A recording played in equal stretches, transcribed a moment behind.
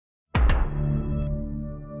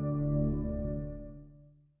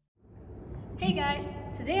Hey guys!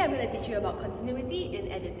 Today I'm going to teach you about continuity in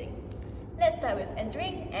editing. Let's start with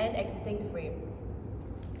entering and exiting the frame.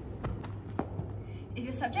 If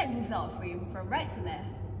your subject moves out of frame from right to left,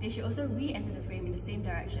 they should also re-enter the frame in the same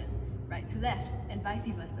direction, right to left, and vice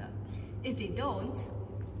versa. If they don't,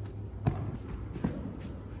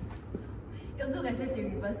 it'll look as if they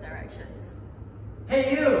reverse directions.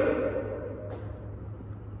 Hey you!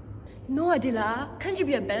 No, Adilah, can't you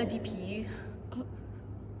be a better DP?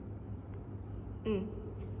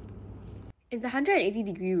 In the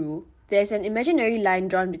 180-degree rule, there is an imaginary line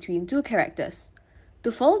drawn between two characters.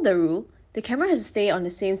 To follow the rule, the camera has to stay on the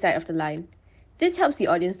same side of the line. This helps the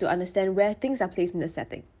audience to understand where things are placed in the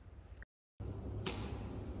setting.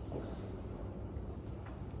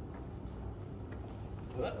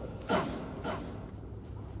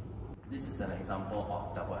 This is an example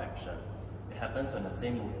of double action. It happens when the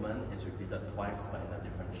same movement is repeated twice but in a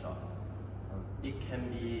different shot. It can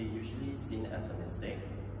be usually seen as a mistake,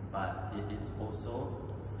 but it is also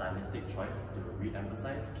a stylistic choice to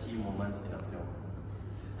re-emphasize key moments in a film.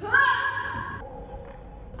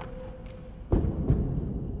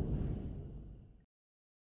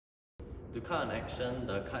 To cut an action,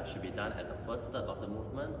 the cut should be done at the first third of the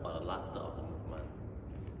movement or the last third of the movement.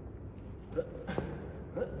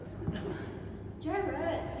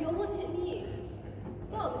 Gerard, you almost hit me.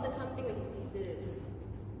 Spell Mr. Counting when he sees this.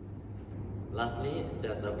 Lastly,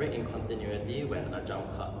 there's a break in continuity when a jump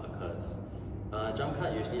cut occurs. A jump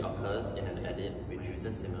cut usually occurs in an edit which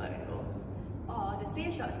uses similar angles, Or the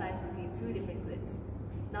same shot size between two different clips.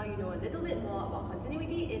 Now you know a little bit more about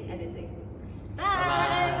continuity in editing.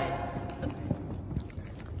 Bye!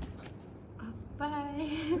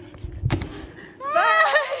 Bye! Bye!